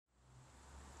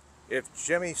If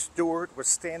Jimmy Stewart was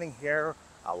standing here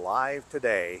alive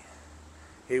today,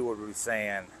 he would be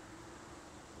saying,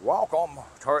 "Welcome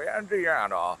to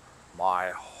Indiana,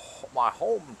 my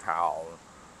hometown,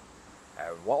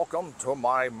 and welcome to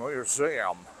my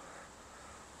museum."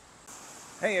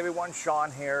 Hey everyone,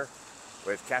 Sean here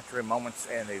with Kapturing Moments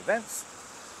and Events.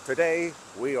 Today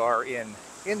we are in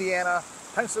Indiana,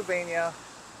 Pennsylvania,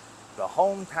 the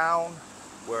hometown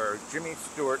where Jimmy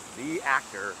Stewart, the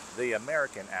actor, the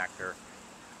American actor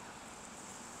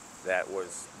that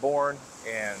was born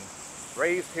and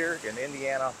raised here in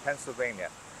Indiana,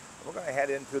 Pennsylvania. We're going to head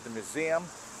into the museum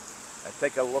and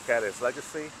take a look at his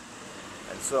legacy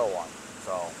and so on.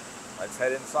 So let's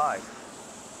head inside.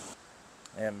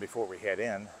 And before we head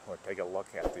in, we'll take a look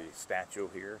at the statue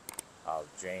here of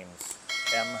James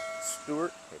M.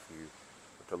 Stewart. If you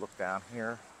were to look down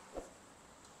here,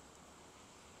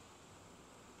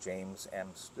 James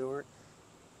M. Stewart,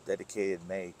 dedicated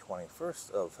May 21st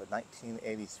of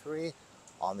 1983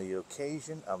 on the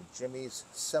occasion of Jimmy's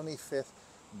 75th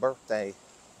birthday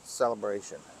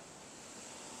celebration.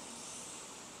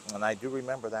 And I do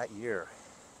remember that year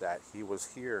that he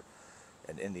was here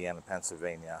in Indiana,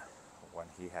 Pennsylvania, when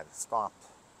he had stopped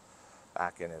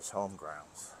back in his home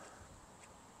grounds.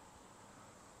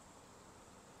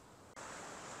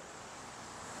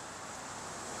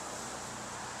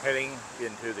 Heading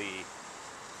into the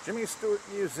Jimmy Stewart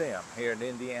Museum here in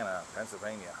Indiana,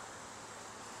 Pennsylvania.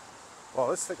 Well,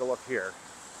 let's take a look here.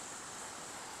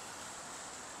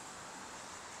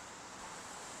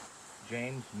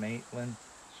 James Maitland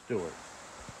Stewart,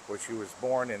 which he was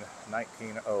born in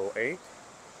 1908.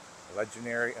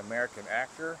 Legendary American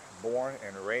actor, born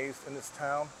and raised in this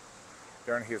town.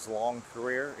 During his long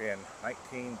career in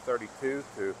 1932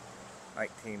 to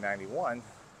 1991,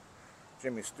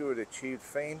 Jimmy Stewart achieved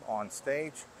fame on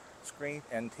stage, screen,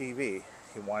 and TV.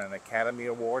 He won an Academy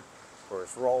Award for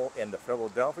his role in the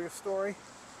Philadelphia Story.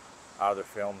 Other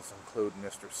films include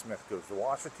Mr. Smith Goes to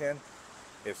Washington,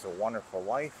 It's a Wonderful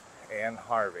Life, and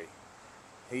Harvey.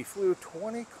 He flew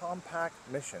 20 compact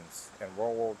missions in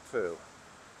World War II,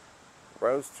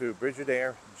 rose to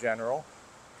Brigadier General,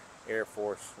 Air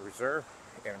Force Reserve,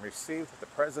 and received the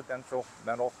Presidential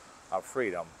Medal of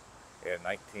Freedom in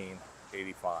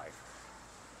 1985.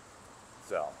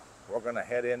 So, we're going to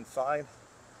head inside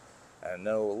and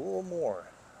know a little more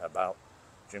about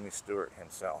Jimmy Stewart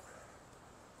himself.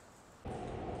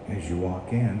 As you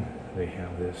walk in, they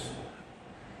have this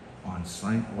on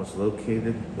site was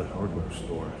located the hardware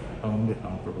store, owned and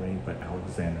operated by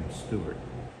Alexander Stewart,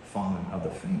 father of the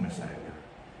famous actor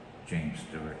James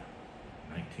Stewart,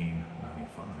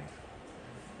 1995.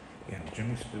 And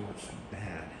Jimmy Stewart's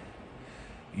dad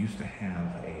used to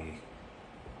have a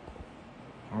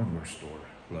hardware store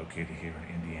located here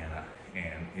in Indiana,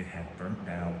 and it had burnt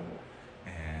down,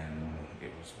 and it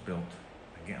was built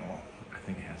again. Well, I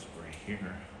think it has it right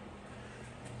here.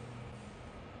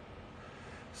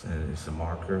 So it's a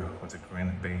marker with a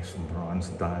granite base and bronze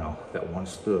dial that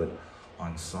once stood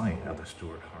on site of the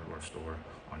Stewart hardware store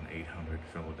on 800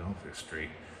 Philadelphia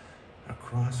Street.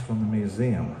 Across from the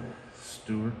museum,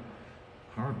 Stewart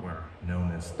Hardware,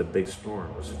 known as the Big Store,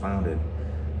 was founded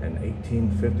in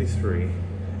 1853,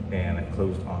 and it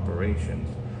closed operations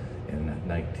in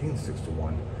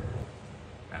 1961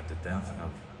 at the death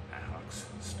of Alex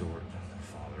Stewart, the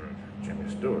father of Jimmy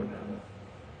Stewart. And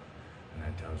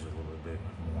that tells you a little bit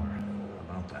more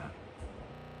about that.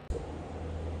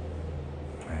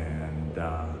 And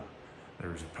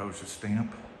there's a postage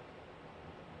stamp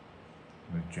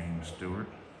with James Stewart.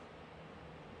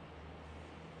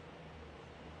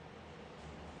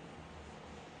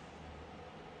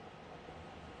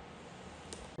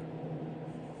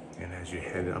 And as you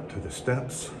head up to the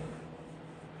steps,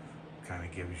 kind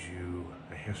of gives you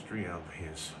a history of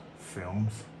his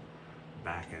films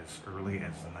back as early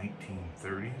as the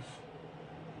 1930s,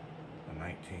 the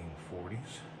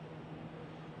 1940s,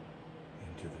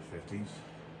 into the 50s,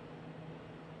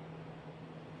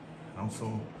 and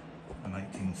also the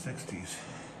 1960s,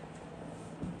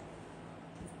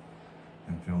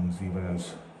 and films even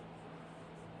as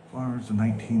far as the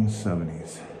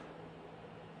 1970s.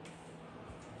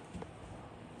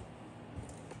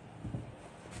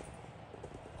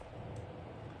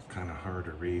 Kind of hard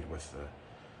to read with the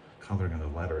coloring of the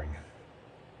lettering.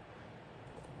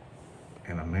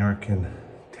 An American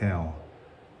Tale.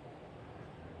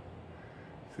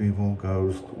 Feeble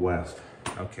Goes West.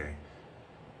 Okay,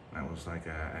 that was like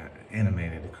an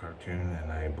animated cartoon,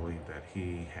 and I believe that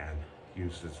he had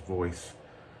used his voice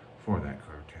for that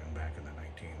cartoon back in the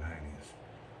 1990s.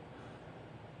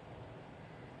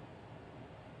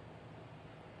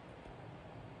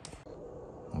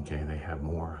 Okay, they have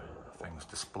more things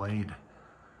displayed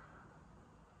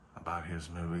about his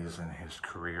movies and his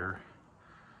career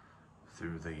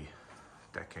through the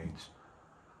decades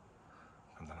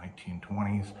from the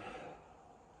 1920s,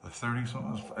 the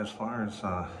 30s, as far as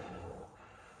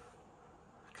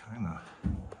kind of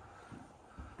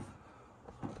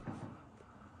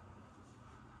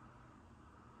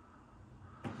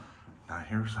now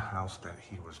here's the house that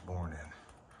he was born in.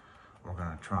 We're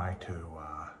going to try to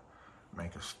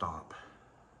make a stop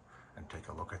and take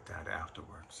a look at that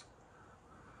afterwards.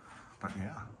 But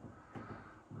yeah.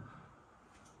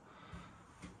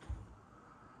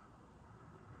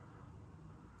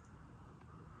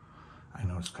 I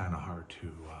know it's kind of hard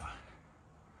to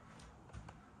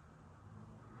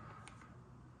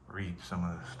read some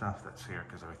of the stuff that's here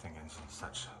because everything is in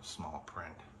such small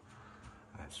print,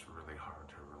 and it's really hard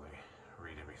to really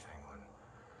read everything on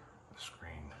the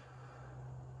screen.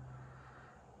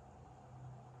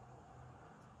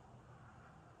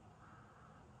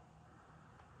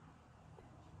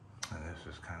 And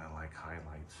this is kind of like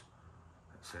highlights.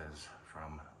 It says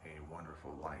from A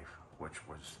Wonderful Life, which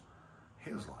was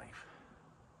his life.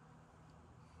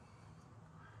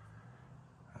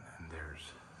 And then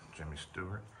there's Jimmy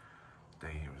Stewart, the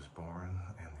day he was born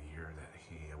and the year that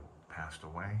he passed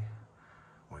away,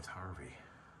 with Harvey.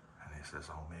 And he says,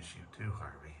 "I'll miss you too,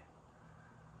 Harvey."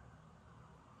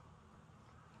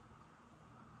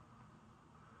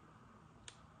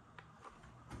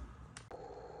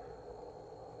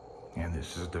 And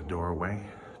this is the doorway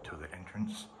to the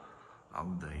entrance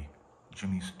of the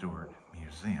Jimmy Stewart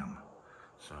Museum.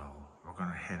 So we're going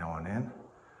to head on in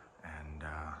and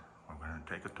we're going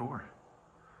to take a tour.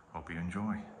 Hope you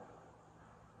enjoy.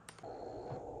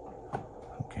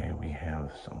 Okay, we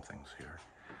have some things here.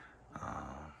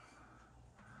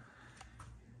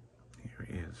 Here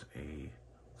is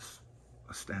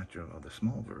a statue of the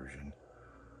small version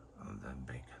of the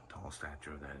big tall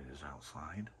statue that is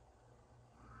outside.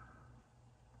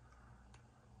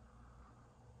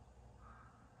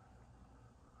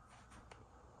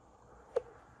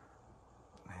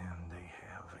 And they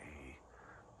have a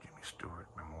Jimmy Stewart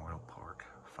Memorial Park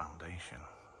Foundation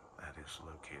that is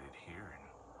located here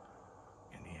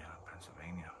in Indiana,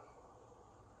 Pennsylvania.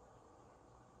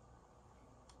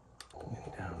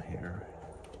 And down here,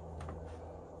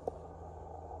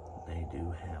 they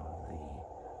do have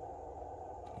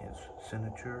his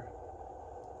signature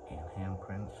and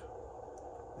handprints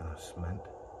in a cement.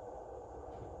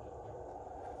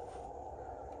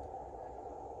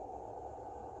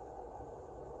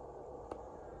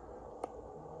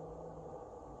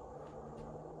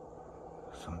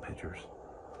 Some pictures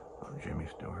of Jimmy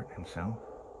Stewart himself.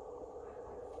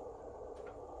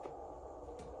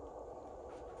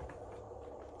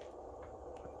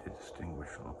 The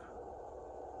distinguished look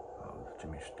of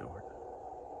Jimmy Stewart.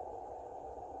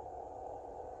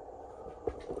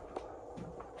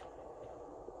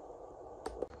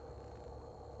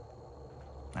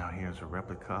 Now here's a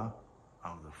replica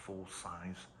of the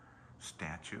full-size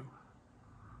statue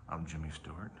of Jimmy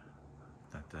Stewart,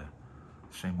 that the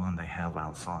same one they have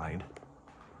outside.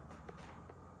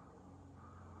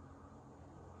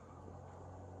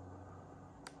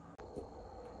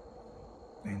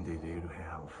 And they do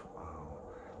have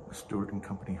the Stewart and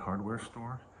Company hardware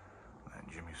store that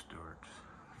Jimmy Stewart's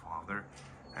father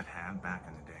had back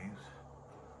in the days.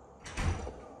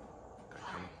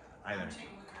 Hi there.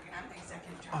 I'm the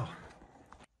executive director.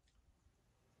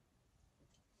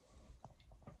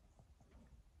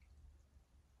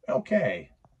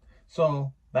 Okay,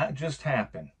 so that just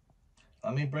happened.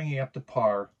 Let me bring you up to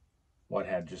par what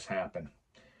had just happened.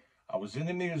 I was in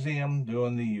the museum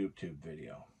doing the YouTube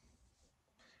video.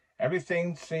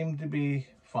 Everything seemed to be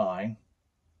fine.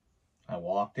 I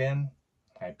walked in,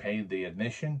 I paid the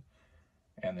admission,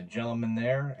 and the gentleman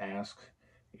there asked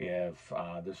if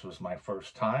this was my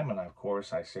first time, and of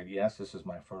course I said yes, this is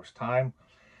my first time.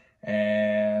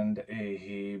 And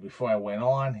before I went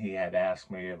on, he had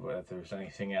asked me if there's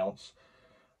anything else,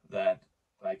 that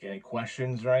like any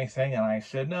questions or anything, and I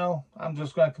said no, I'm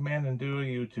just going to come in and do a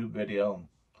YouTube video,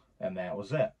 and that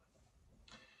was it.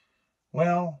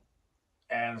 Well,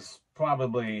 as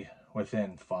probably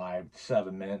within 5 to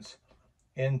 7 minutes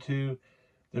into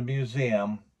the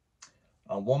museum,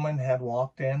 a woman had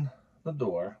walked in the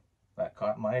door that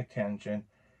caught my attention,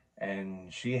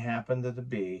 and she happened to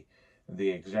be the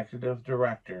executive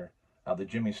director of the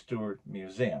Jimmy Stewart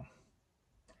Museum.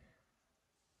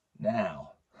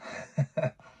 Now,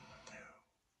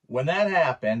 when that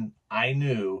happened, I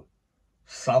knew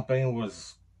something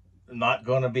was not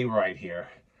going to be right here,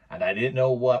 and I didn't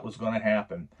know what was going to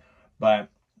happen. But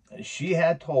she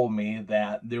had told me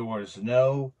that there was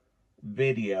no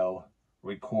video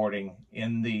recording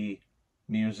in the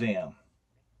museum.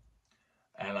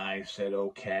 And I said,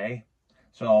 okay.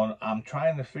 So I'm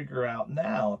trying to figure out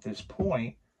now at this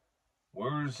point,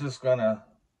 where is this gonna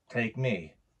take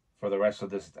me for the rest of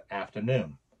this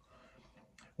afternoon?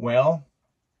 Well,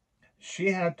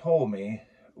 she had told me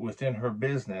within her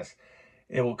business,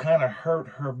 it will kind of hurt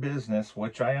her business,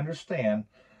 which I understand,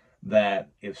 that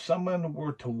if someone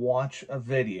were to watch a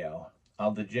video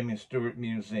of the Jimmy Stewart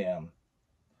Museum,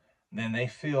 then they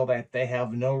feel that they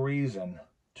have no reason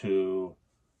to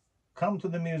come to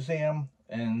the museum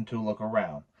and to look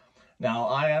around. Now,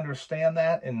 I understand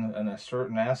that in a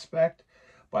certain aspect,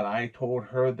 but I told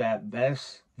her that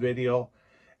this video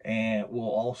will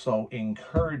also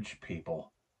encourage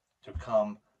people to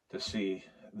come to see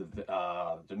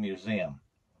the museum.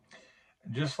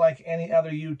 Just like any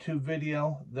other YouTube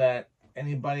video that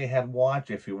anybody had watched,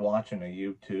 if you're watching a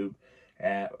YouTube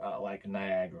at like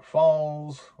Niagara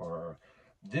Falls or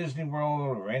Disney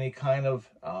World or any kind of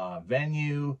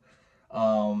venue,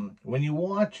 when you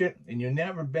watch it and you've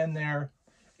never been there,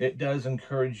 it does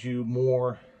encourage you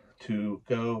more to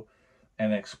go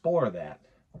and explore that.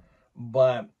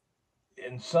 But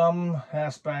in some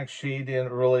aspects, she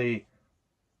didn't really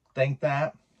think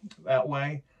that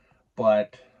way.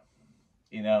 But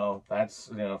you know, that's,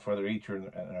 you know, for each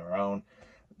and their own,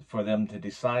 for them to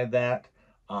decide that.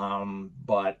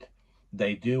 But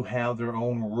they do have their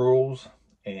own rules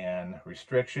and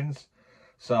restrictions.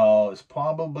 So it's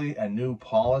probably a new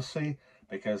policy,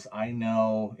 because I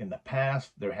know in the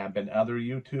past there have been other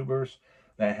YouTubers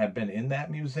that have been in that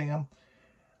museum,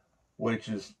 which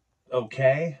is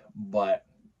okay, but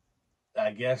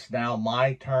I guess now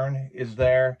my turn is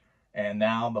there, and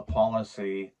now the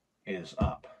policy is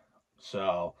up.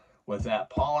 So with that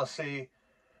policy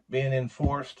being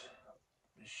enforced,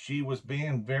 she was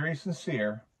being very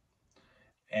sincere,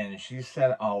 and she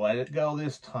said, I'll let it go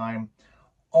this time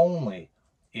only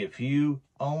if you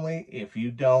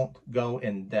don't go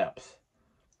in depth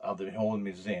of the whole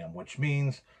museum, which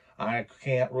means I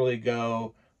can't really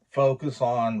go focus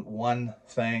on one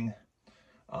thing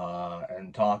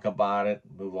and talk about it,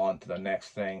 move on to the next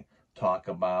thing, talk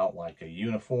about like a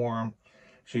uniform.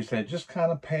 She said, just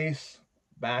kind of pace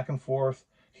back and forth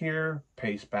here,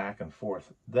 pace back and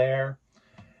forth there,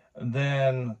 and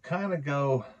then kind of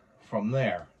go from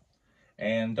there.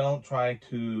 And don't try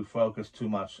to focus too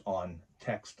much on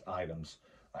text items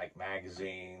like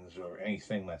magazines or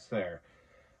anything that's there.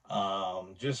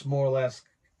 Just more or less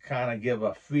kind of give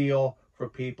a feel for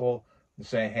people and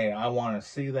say, hey, I want to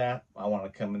see that. I want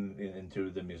to come into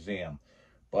the museum.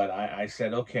 But I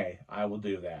said, okay, I will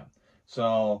do that.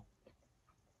 So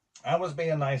I was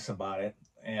being nice about it,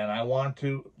 and I want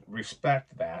to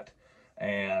respect that.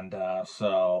 And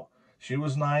so she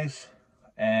was nice,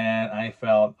 and I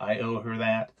felt I owe her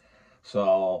that.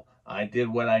 So I did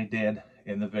what I did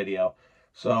in the video.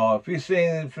 So if you see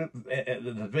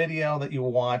the video that you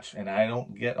watch and I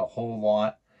don't get a whole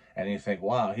lot, and you think,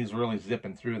 wow, he's really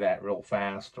zipping through that real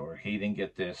fast, or he didn't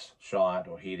get this shot,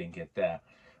 or he didn't get that,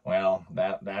 well,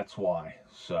 that's why.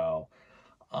 So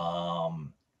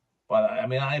but I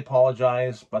mean, I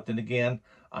apologize, but then again,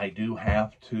 I do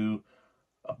have to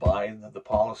abide the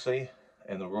policy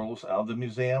and the rules of the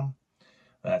museum.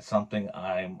 That's something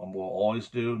I will always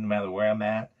do, no matter where I'm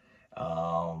at.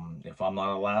 If I'm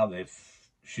not allowed, if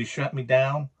she shut me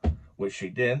down, which she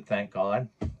didn't, thank God,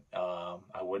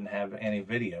 I wouldn't have any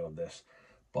video of this.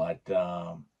 But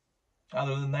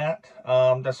other than that,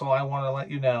 that's all I want to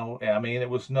let you know. I mean, it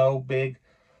was no big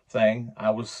thing.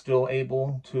 I was still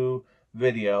able to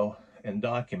video and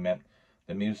document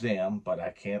the museum, but I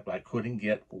couldn't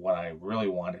get what I really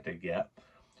wanted to get.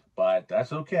 But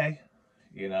that's okay,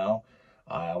 you know.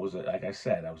 I was, like I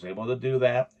said, I was able to do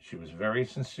that. She was very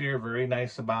sincere, very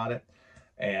nice about it,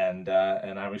 and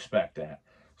I respect that.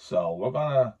 So we're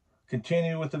gonna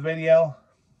continue with the video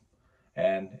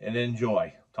and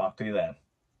enjoy. Talk to you then.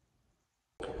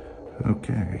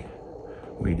 Okay,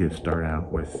 we did start out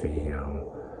with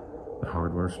the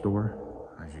hardware store,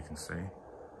 as you can see.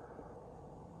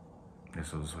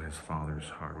 This was his father's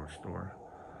hardware store.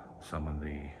 Some of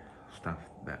the stuff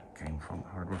that came from the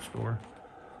hardware store.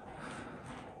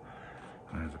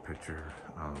 And there's a picture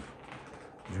of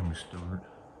Jimmy Stewart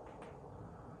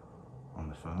on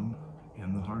the phone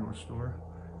in the hardware store,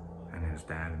 and his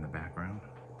dad in the background.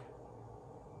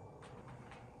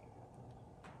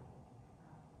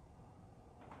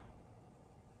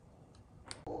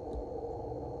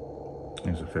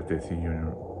 There's a 50th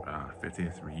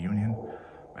reunion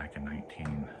back in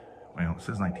well, it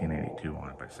says 1982 on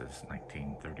it, but it says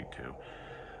 1932,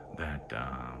 that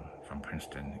from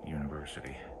Princeton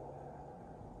University.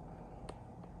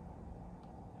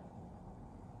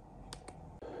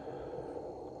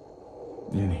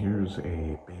 here's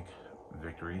a big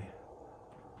victory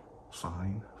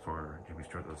sign for Jimmy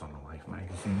Stewart that was on the Life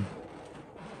magazine.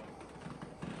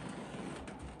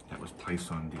 That was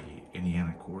placed on the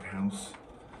Indiana courthouse.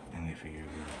 And if you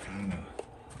kind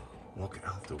of look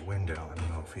out the window, I don't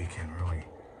know if you can really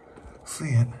see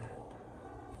it.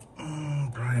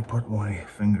 Try to put my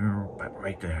finger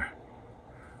right there.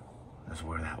 That's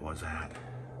where that was at.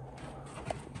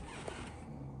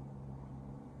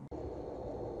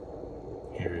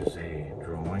 Here is a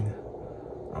drawing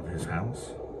of his house,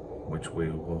 which we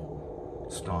will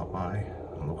stop by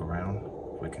and look around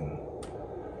if we can.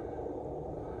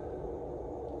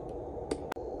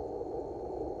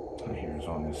 And here's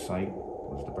on this site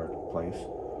was the birthplace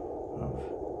of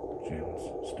James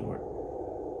Stewart.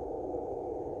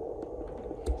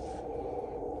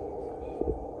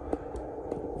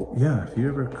 Yeah, if you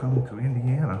ever come to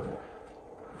Indiana,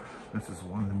 this is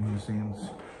one of the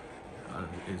museums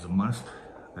is a must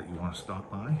that you want to stop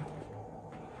by.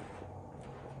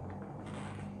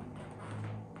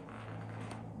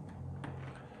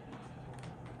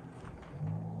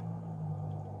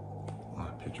 A lot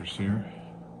of pictures here.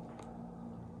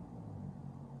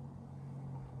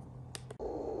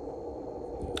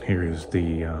 Here is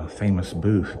the famous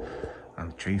booth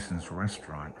of Jason's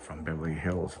Restaurant from Beverly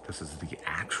Hills. This is the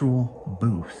actual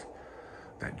booth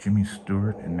that Jimmy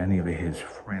Stewart and many of his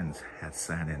friends had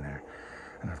sat in there.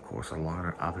 And of course, a lot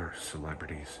of other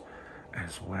celebrities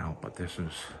as well. But this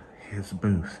is his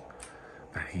booth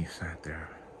that he sat there.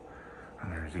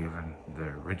 And there's even the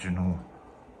original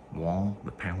wall,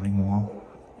 the paneling wall,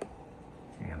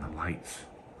 and the lights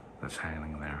that's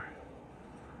hanging there.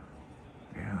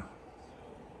 Yeah.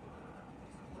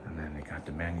 And then they got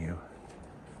the menu.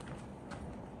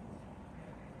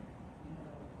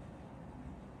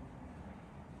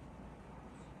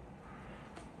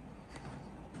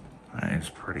 It's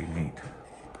pretty neat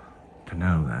to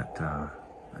know that,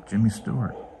 that Jimmy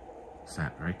Stewart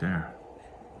sat right there.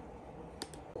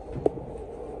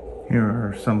 Here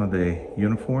are some of the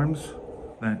uniforms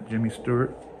that Jimmy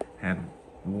Stewart had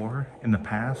wore in the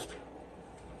past.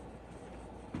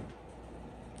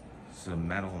 Some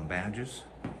medal and badges.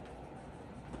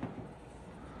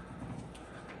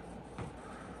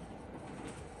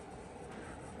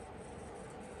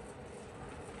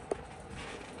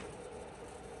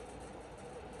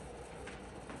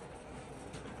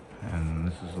 And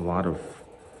this is a lot of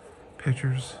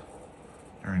pictures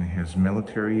during his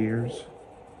military years.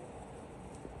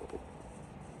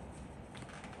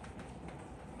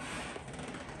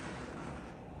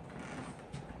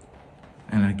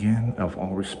 And again, of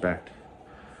all respect,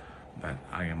 that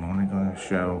I am only going to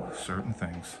show certain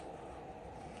things.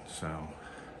 So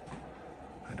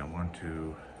I don't want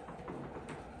to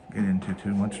get into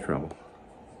too much trouble.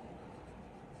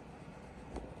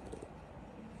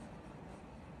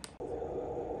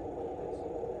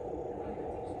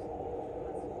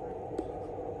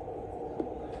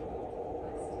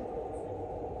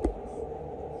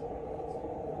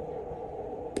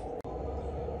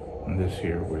 And this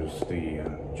here was the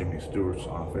Jimmy Stewart's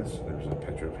office. There's a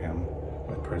picture of him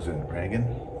with President Reagan.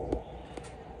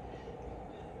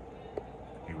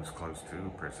 He was close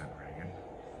to President Reagan.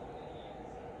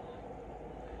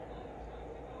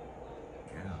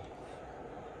 Yeah.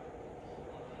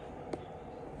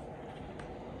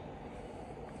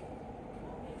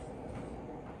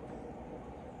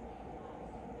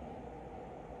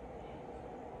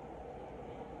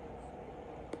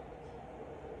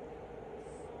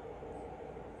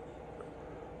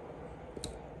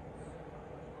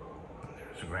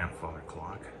 There's a grandfather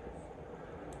clock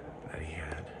that he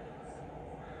had.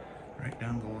 Right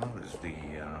down below is the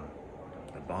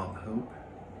Bob Hope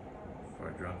for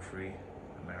a drug-free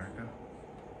America.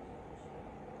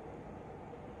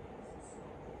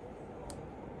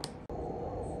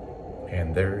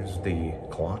 And there's the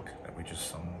clock that we just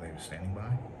saw they were standing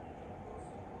by.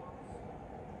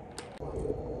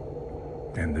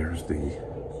 And there's the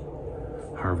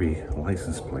Harvey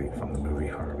license plate from the movie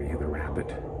Harvey the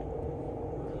Rabbit.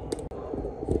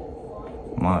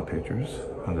 A lot of pictures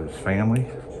of his family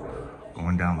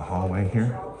going down the hallway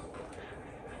here.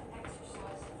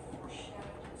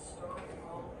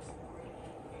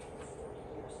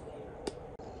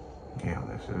 Yeah,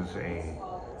 this is a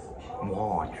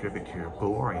wall in tribute to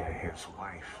Gloria, his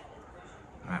wife.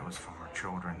 And that was from her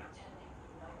children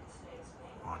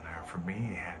on there. For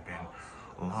me, it had been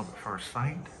love at first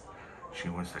sight. She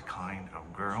was the kind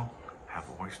of girl I've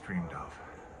always dreamed of.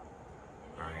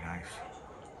 Very nice.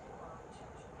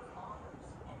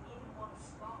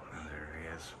 And there he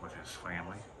is with his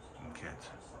family and kids.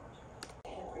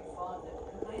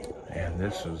 And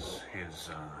this is his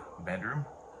bedroom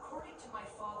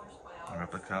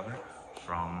replica of it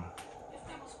from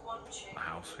the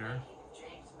house here.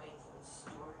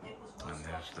 And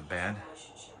there's the bed.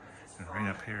 And right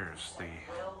up here is the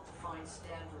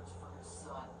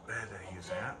bed that he's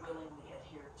at.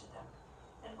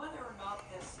 And whether or not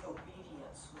this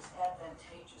obedience was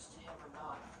advantageous to him or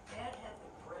not, Dad had the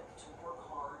grit to work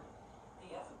hard,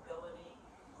 the affability,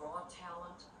 raw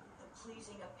talent, the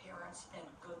pleasing appearance, and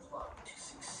good luck to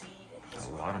succeed in his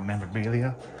A lot of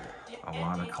memorabilia, a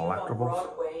lot of collectibles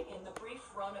Broadway in the brief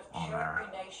run of on there.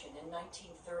 Nation in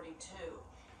 1932.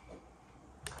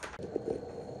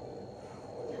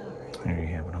 Here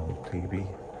you have an old TV.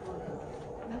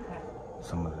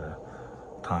 Some of the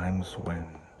times when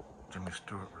Jimmy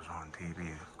Stewart was on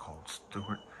TV, called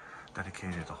Stewart,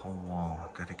 dedicated the whole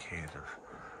wall, dedicated to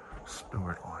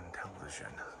Stewart on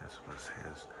television. This was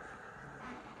his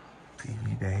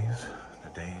TV days, the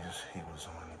days he was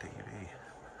on TV.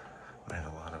 Made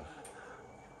a lot of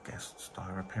guest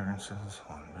star appearances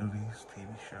on movies, TV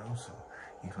shows,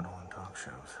 and even on talk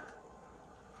shows.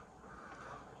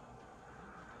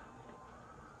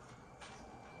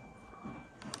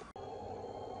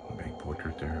 Big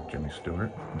portrait there of Jimmy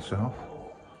Stewart himself.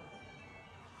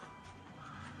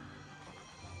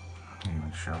 He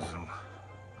even shows him.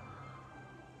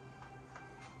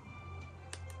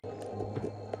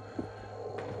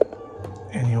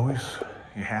 And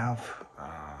you have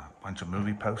a bunch of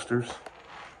movie posters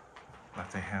that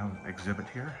they have exhibit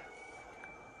here.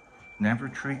 Never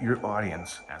treat your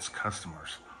audience as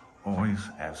customers, always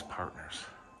as partners.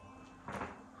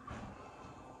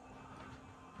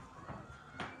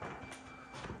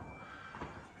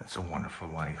 It's a Wonderful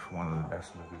Life, one of the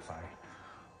best movies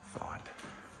I thought.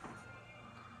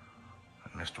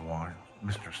 And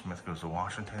Mr. Smith Goes to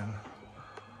Washington.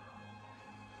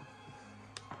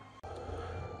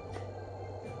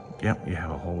 Yep, you have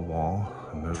a whole wall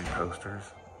of movie posters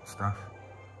and stuff.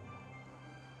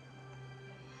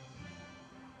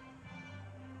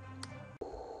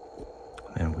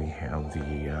 Then we have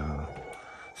the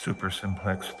Super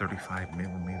Simplex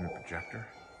 35mm projector.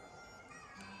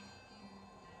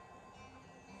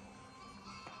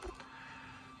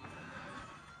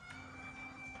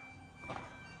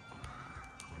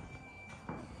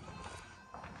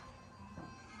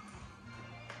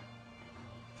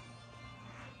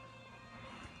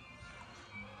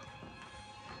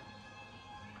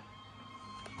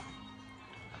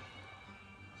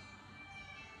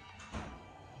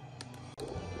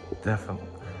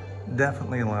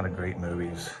 Definitely a lot of great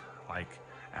movies, like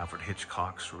Alfred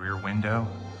Hitchcock's Rear Window,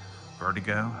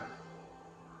 Vertigo.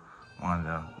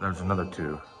 There's another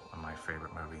two of my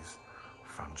favorite movies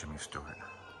from Jimmy Stewart.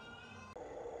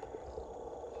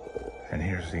 And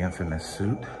here's the infamous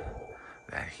suit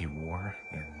that he wore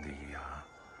in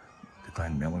the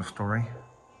Glenn Miller story.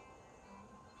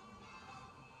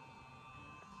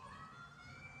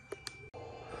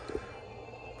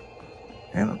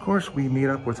 And of course, we meet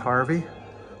up with Harvey.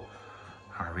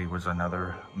 Harvey was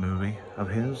another movie of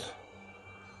his.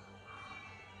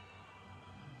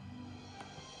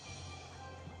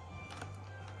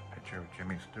 Picture of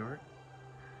Jimmy Stewart.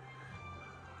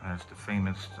 That's the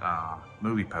famous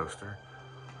movie poster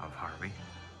of Harvey.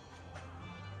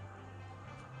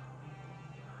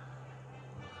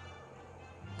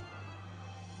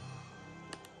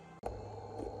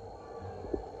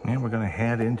 And we're going to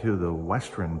head into the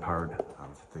western part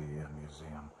of the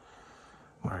museum,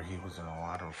 where he was in a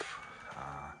lot of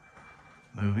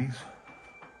movies.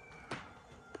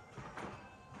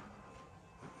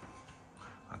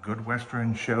 A good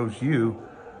western shows you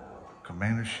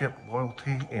commandership,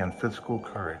 loyalty, and physical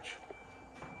courage.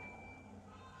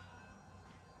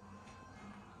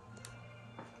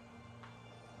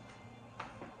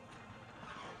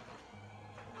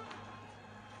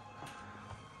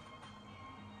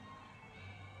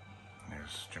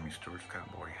 There's Jimmy Stewart's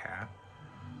cowboy hat.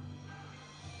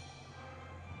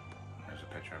 There's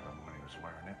a picture of him when he was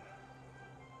wearing it.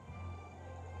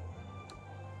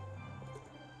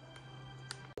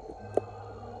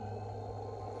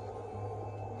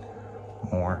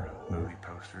 More movie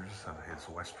posters of his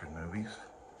western movies.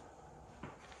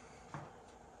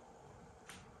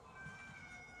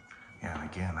 And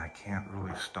again, I can't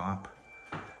really stop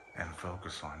and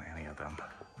focus on any of them.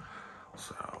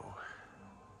 So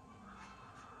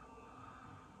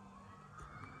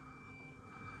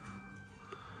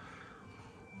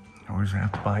you always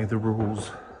have to buy the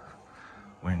rules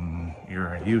when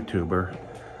you're a YouTuber,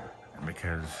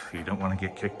 because you don't want to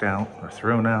get kicked out or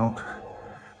thrown out,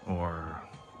 or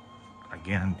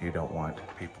again, you don't want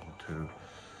people to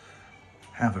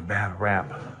have a bad rap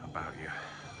about you.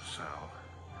 So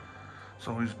it's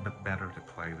always better to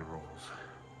play the rules.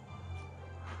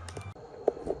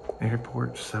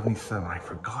 Airport 77. I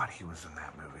forgot he was in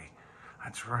that movie.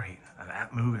 That's right. And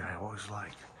that movie I always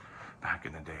liked back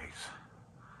in the days.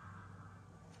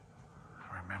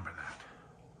 I remember that.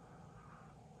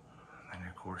 And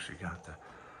of course you got the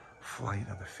Flight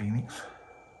of the Phoenix.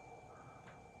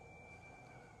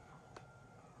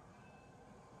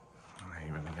 And they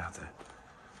even got the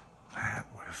hat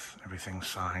with everything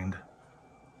signed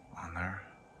on there.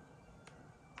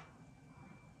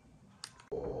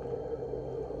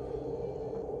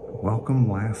 Welcome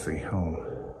Lassie home.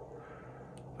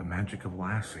 The Magic of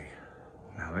Lassie.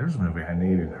 Now there's a movie I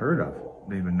never even heard of.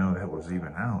 Didn't even know that was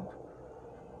even out.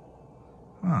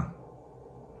 Huh.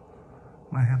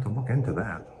 Might have to look into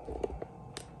that.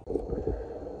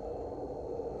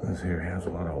 This here has a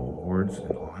lot of awards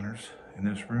and honors in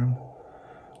this room.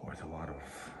 With a lot of,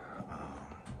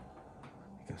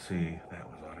 you can see that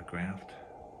was autographed.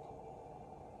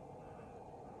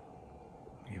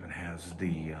 Even has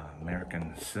the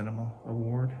American Cinema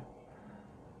Award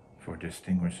for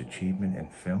Distinguished Achievement in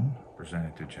Film,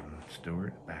 presented to Jim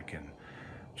Stewart back in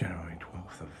January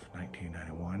 12th of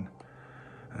 1991.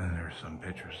 And then there's some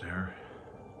pictures there.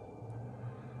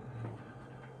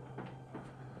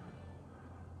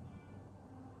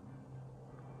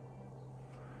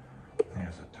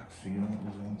 There's a tuxedo that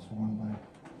was once worn by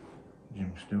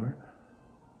Jim Stewart.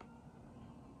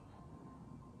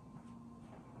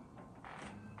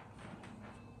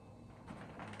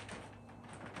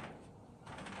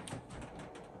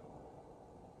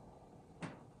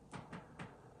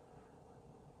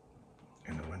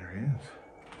 And the winner is.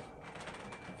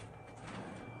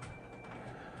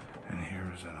 And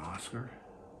here's an Oscar.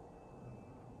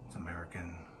 It's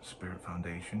American Spirit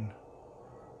Foundation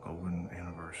Golden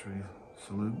Anniversary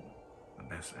Salute, the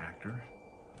Best Actor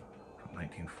from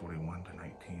 1941 to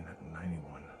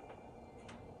 1991.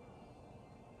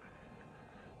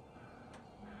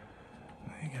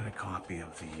 And you get a copy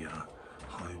of the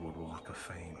Hollywood Walk of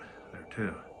Fame there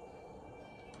too.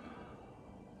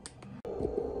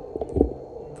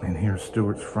 And here's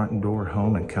Stewart's front door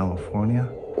home in California,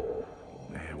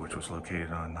 which was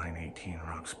located on 918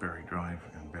 Roxbury Drive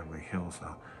in Beverly Hills.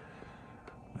 Now,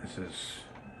 this is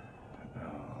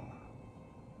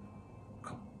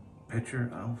a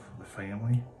picture of the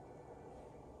family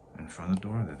in front of the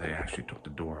door. That they actually took the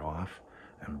door off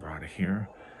and brought it here.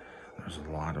 There's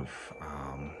a lot of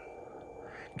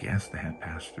guests that had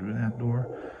passed through that door,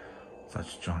 such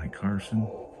as Johnny Carson,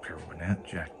 Pierre Burnett,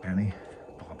 Jack Benny,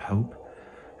 Bob Hope,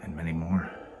 and many more.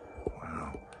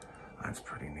 Wow, that's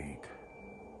pretty neat.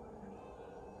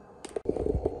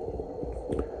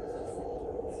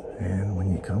 And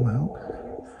when you come out,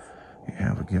 you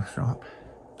have a gift shop.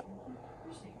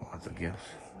 Lots of gifts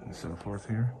and so forth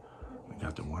here. We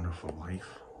got the Wonderful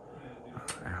Life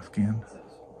Afghan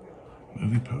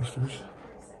movie posters.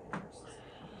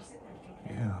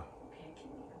 Yeah.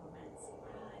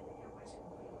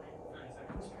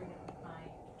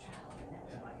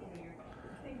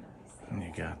 And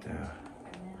you got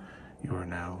You Are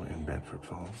Now in Bedford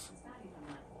Falls.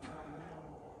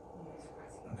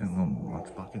 Look at little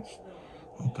lunch buckets.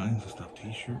 All kinds of stuff.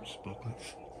 T-shirts,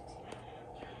 booklets.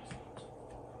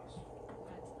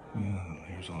 Yeah,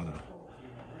 here's all the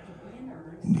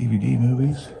DVD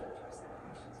movies.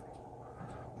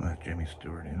 Like Jimmy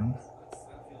Stewart, you know.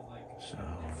 So,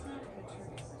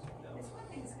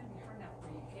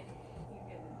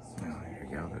 now here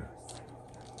you go.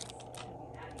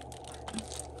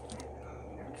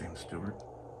 James Stewart.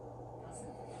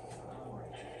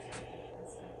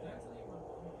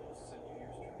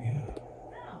 Yeah.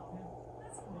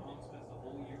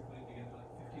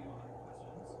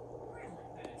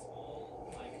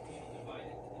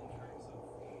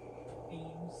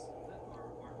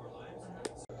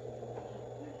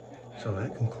 So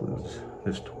that concludes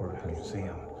this tour of the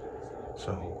museum.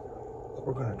 So what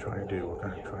we're going to try to do, we're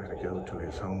going to try to go to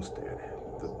his homestead,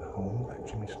 the home that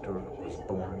Jimmy Stewart was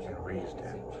born and raised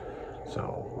in.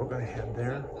 So we're going to head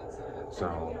there.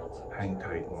 So hang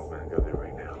tight, and we're going to go there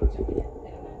right now.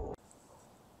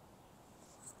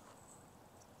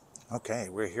 Okay,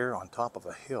 we're here on top of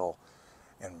a hill,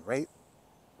 and right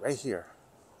here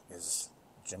is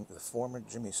the former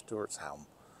Jimmy Stewart's home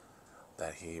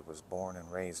that he was born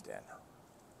and raised in.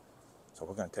 So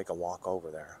we're going to take a walk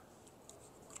over there.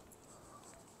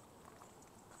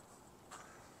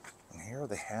 And here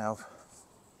they have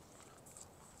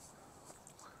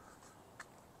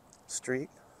street,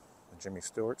 the Jimmy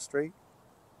Stewart Street,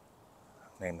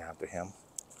 named after him.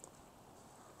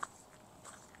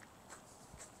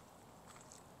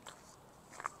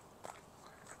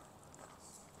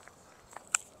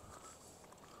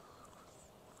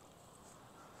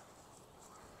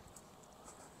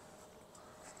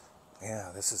 Yeah,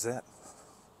 this is it.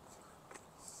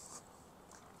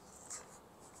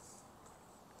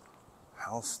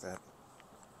 House that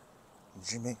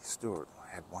Jimmy Stewart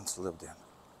had once lived in.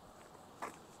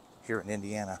 Here in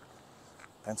Indiana,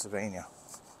 Pennsylvania.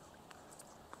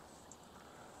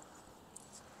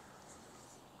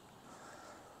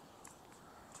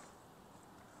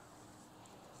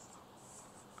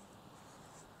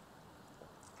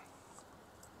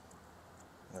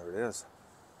 There it is.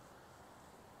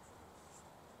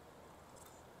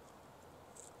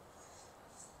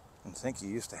 I think he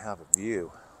used to have a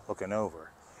view looking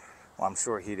over. Well, I'm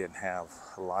sure he didn't have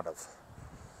a lot of,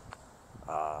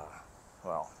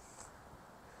 well,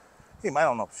 I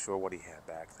don't know for sure what he had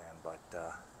back then, but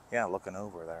yeah, looking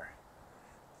over there.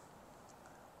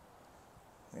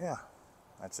 Yeah,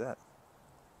 that's it.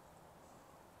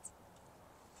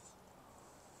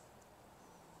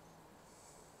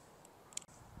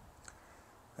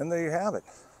 And there you have it.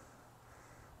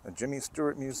 The Jimmy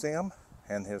Stewart Museum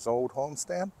and his old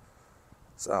homestead.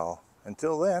 So,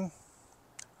 until then,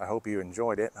 I hope you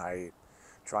enjoyed it. I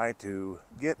tried to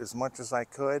get as much as I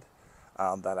could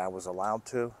that I was allowed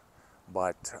to,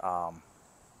 but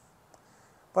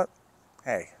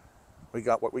hey, we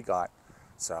got what we got.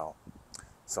 So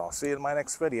I'll see you in my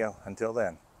next video. Until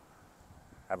then,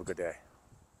 have a good day.